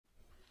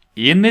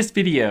In this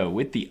video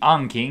with the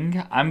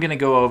AnKing, I'm going to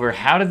go over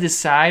how to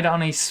decide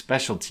on a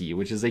specialty,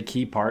 which is a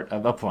key part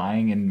of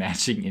applying and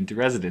matching into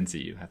residency.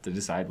 You have to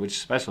decide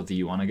which specialty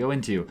you want to go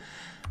into.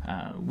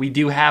 We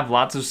do have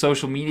lots of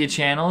social media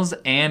channels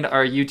and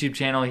our YouTube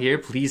channel here.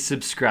 Please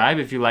subscribe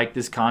if you like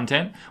this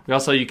content.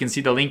 You can see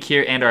the link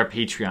here and our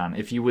Patreon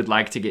if you would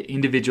like to get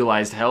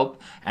individualized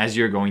help as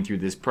you're going through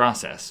this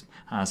process.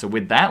 So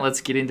with that,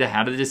 let's get into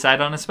how to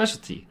decide on a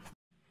specialty.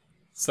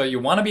 So you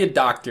want to be a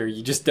doctor,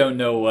 you just don't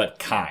know what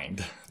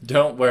kind.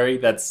 Don't worry,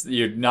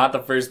 you're not the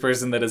first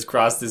person that has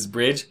crossed this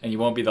bridge, and you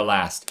won't be the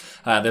last.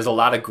 There's a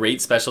lot of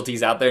great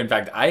specialties out there. In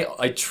fact,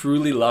 I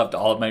truly loved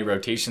all of my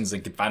rotations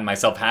and could find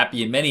myself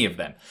happy in many of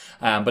them.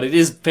 But it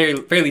is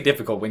fairly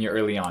difficult when you're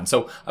early on.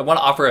 So I want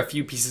to offer a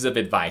few pieces of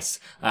advice.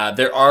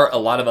 There are a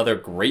lot of other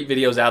great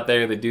videos out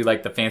there that do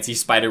like the fancy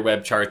spider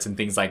web charts and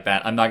things like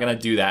that. I'm not going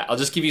to do that. I'll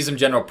just give you some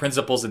general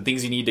principles and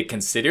things you need to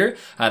consider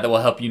that will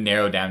help you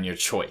narrow down your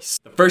choice.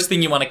 The first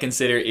thing you want to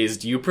consider is,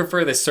 do you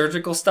prefer the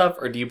surgical stuff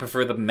or do you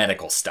prefer the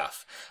medical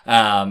stuff?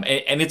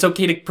 And it's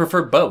okay to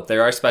prefer both.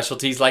 There are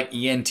specialties like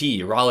ENT,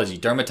 urology,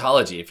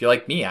 dermatology. If you're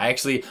like me, I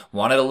actually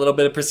wanted a little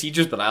bit of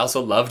procedures, but I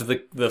also loved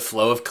the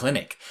flow of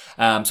clinic.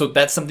 So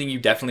that's something you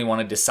definitely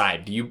want to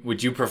decide.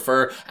 Would you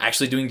prefer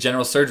actually doing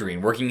general surgery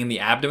and working in the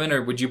abdomen,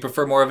 or would you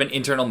prefer more of an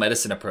internal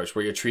medicine approach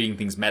where you're treating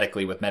things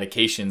medically with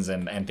medications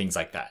and things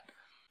like that?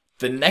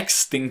 The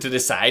next thing to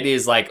decide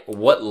is like,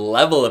 what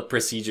level of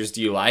procedures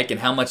do you like and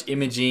how much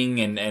imaging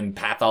and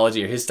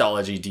pathology or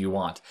histology do you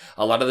want?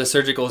 A lot of the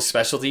surgical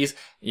specialties,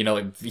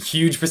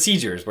 huge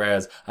procedures,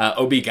 whereas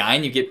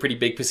OB-GYN, you get pretty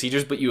big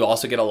procedures, but you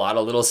also get a lot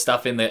of little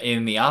stuff in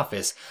the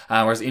office.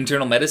 Whereas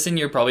internal medicine,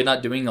 you're probably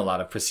not doing a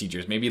lot of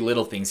procedures, maybe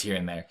little things here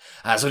and there.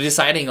 So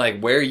deciding like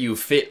where you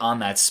fit on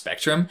that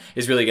spectrum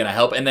is really going to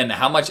help. And then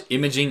how much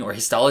imaging or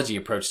histology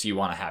approach do you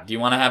want to have? Do you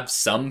want to have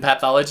some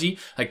pathology?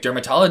 Like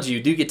dermatology, you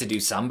do get to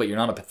do some, but you're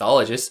not a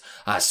pathologist.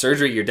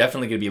 Surgery, you're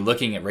definitely going to be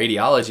looking at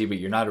radiology, but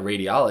you're not a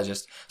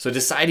radiologist. So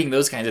deciding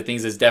those kinds of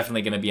things is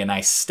definitely going to be a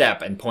nice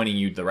step in pointing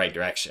you the right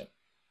direction.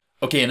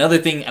 Okay, another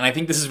thing, and I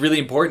think this is really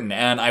important,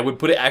 and I would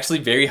put it actually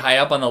very high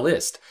up on the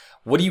list.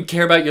 What do you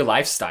care about your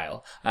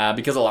lifestyle?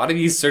 Because a lot of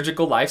these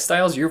surgical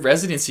lifestyles, your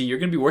residency, you're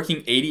going to be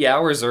working 80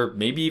 hours or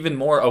maybe even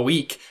more a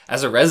week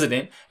as a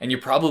resident, and you're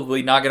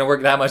probably not going to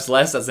work that much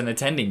less as an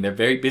attending. They're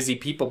very busy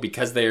people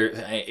because they're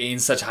in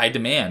such high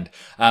demand.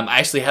 I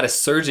actually had a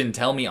surgeon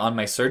tell me on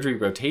my surgery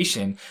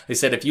rotation, they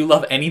said, if you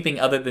love anything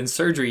other than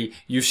surgery,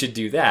 you should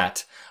do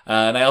that.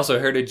 And I also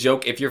heard a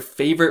joke, if your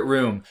favorite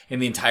room in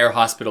the entire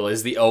hospital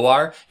is the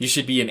OR, you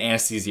should be an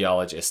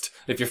anesthesiologist.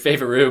 If your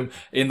favorite room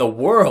in the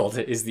world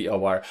is the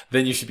OR,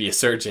 then you should be a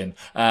surgeon.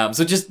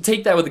 So just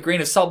take that with a grain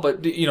of salt,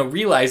 but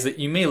realize that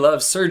you may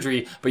love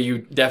surgery, but you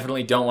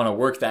definitely don't want to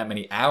work that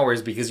many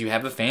hours because you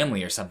have a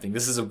family or something.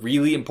 This is a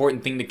really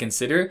important thing to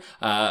consider,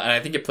 and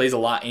I think it plays a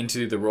lot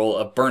into the role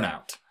of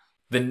burnout.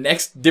 The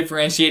next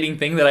differentiating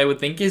thing that I would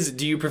think is,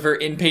 do you prefer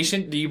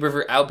inpatient, do you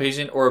prefer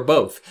outpatient, or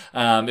both?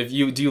 If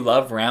you do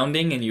love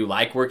rounding and you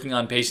like working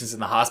on patients in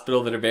the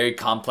hospital that are very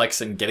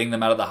complex and getting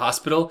them out of the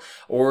hospital,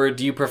 or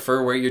do you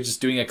prefer where you're just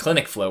doing a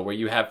clinic flow where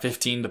you have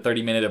 15 to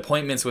 30 minute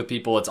appointments with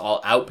people, it's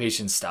all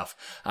outpatient stuff?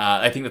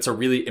 I think that's a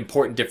really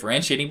important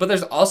differentiating, but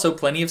there's also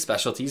plenty of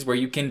specialties where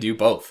you can do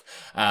both.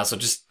 So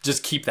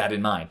just keep that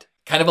in mind.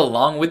 Kind of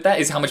along with that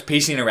is how much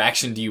patient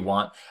interaction do you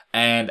want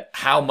and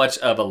how much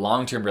of a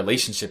long-term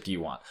relationship do you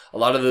want? A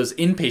lot of those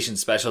inpatient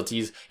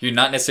specialties, you're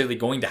not necessarily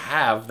going to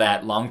have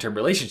that long-term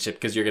relationship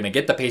because you're going to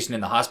get the patient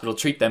in the hospital,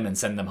 treat them, and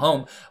send them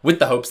home with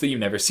the hopes that you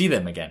never see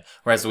them again.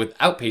 Whereas with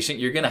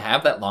outpatient, you're going to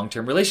have that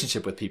long-term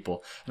relationship with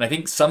people. And I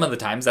think some of the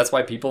times that's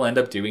why people end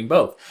up doing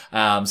both.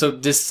 So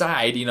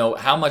decide,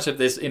 how much of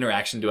this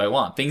interaction do I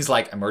want? Things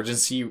like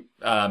emergency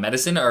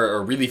medicine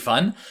are really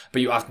fun,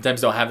 but you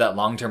oftentimes don't have that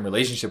long-term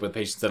relationship with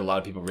patients that a lot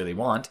of people really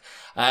want.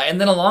 And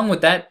then along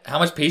with that, how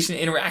much patient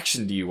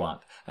interaction do you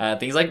want?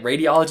 Things like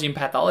radiology and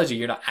pathology,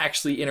 you're not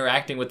actually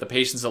interacting with the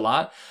patients a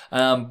lot,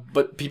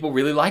 but people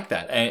really like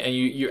that. And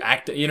you're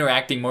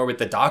interacting more with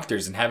the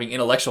doctors and having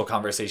intellectual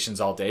conversations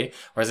all day.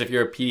 Whereas if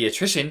you're a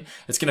pediatrician,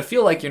 it's going to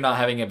feel like you're not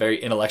having a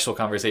very intellectual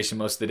conversation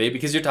most of the day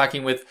because you're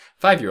talking with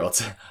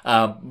 5-year-olds.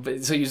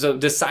 So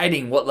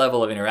deciding what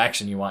level of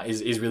interaction you want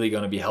is really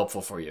going to be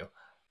helpful for you.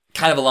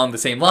 Kind of along the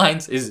same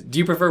lines is, do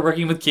you prefer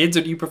working with kids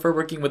or do you prefer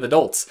working with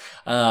adults?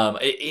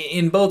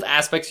 In both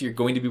aspects, you're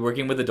going to be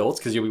working with adults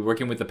because you'll be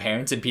working with the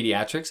parents in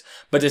pediatrics,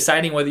 but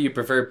deciding whether you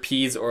prefer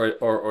peds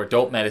or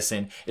adult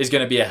medicine is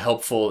going to be a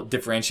helpful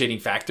differentiating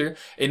factor.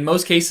 In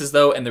most cases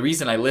though, and the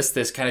reason I list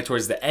this kind of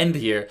towards the end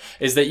here,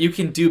 is that you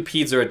can do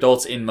peds or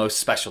adults in most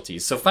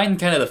specialties. So find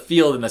kind of the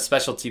field and the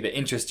specialty that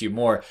interests you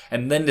more,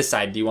 and then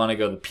decide, do you want to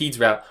go the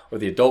peds route or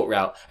the adult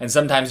route? And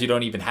sometimes you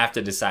don't even have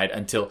to decide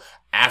until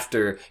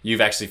after you've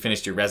actually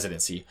finished your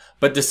residency.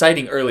 But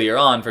deciding earlier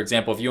on, for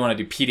example, if you want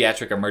to do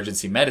pediatric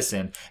emergency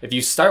medicine, if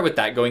you start with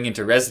that going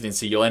into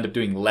residency, you'll end up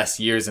doing less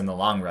years in the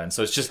long run.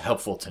 So it's just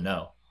helpful to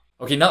know.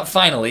 Okay, not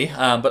finally,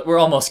 but we're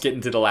almost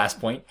getting to the last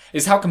point,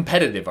 is how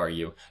competitive are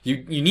you?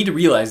 You need to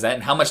realize that,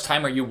 and how much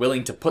time are you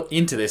willing to put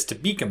into this to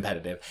be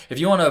competitive? If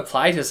you want to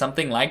apply to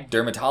something like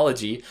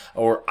dermatology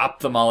or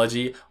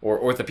ophthalmology or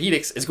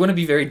orthopedics, it's going to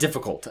be very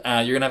difficult.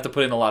 You're going to have to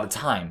put in a lot of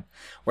time.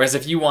 Whereas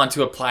if you want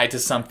to apply to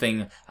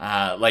something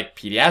like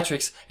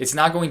pediatrics, it's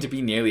not going to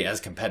be nearly as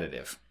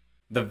competitive.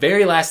 The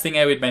very last thing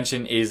I would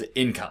mention is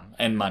income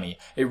and money.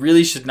 It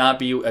really should not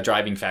be a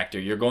driving factor.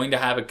 You're going to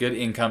have a good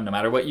income no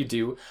matter what you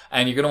do,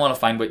 and you're going to want to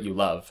find what you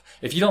love.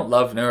 If you don't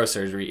love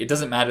neurosurgery, it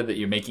doesn't matter that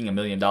you're making $1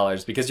 million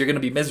because you're going to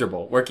be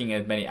miserable working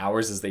as many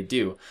hours as they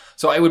do.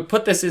 So I would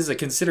put this as a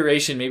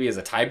consideration, maybe as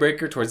a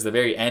tiebreaker towards the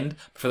very end.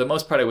 But for the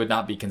most part, I would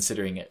not be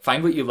considering it.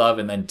 Find what you love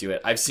and then do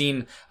it. I've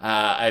seen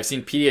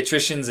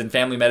pediatricians and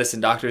family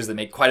medicine doctors that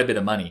make quite a bit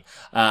of money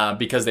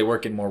because they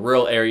work in more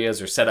rural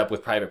areas or set up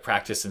with private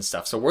practice and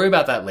stuff. So worry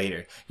about that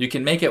later. You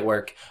can make it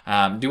work,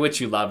 do what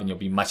you love, and you'll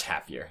be much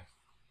happier.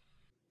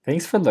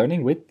 Thanks for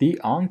learning with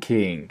the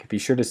AnKing. Be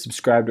sure to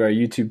subscribe to our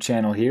YouTube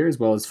channel here, as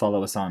well as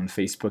follow us on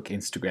Facebook,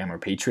 Instagram, or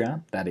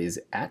Patreon. That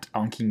is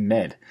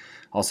 @AnKingMed.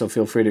 Also,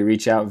 feel free to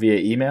reach out via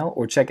email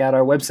or check out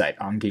our website,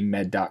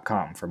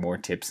 ankingmed.com, for more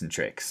tips and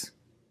tricks.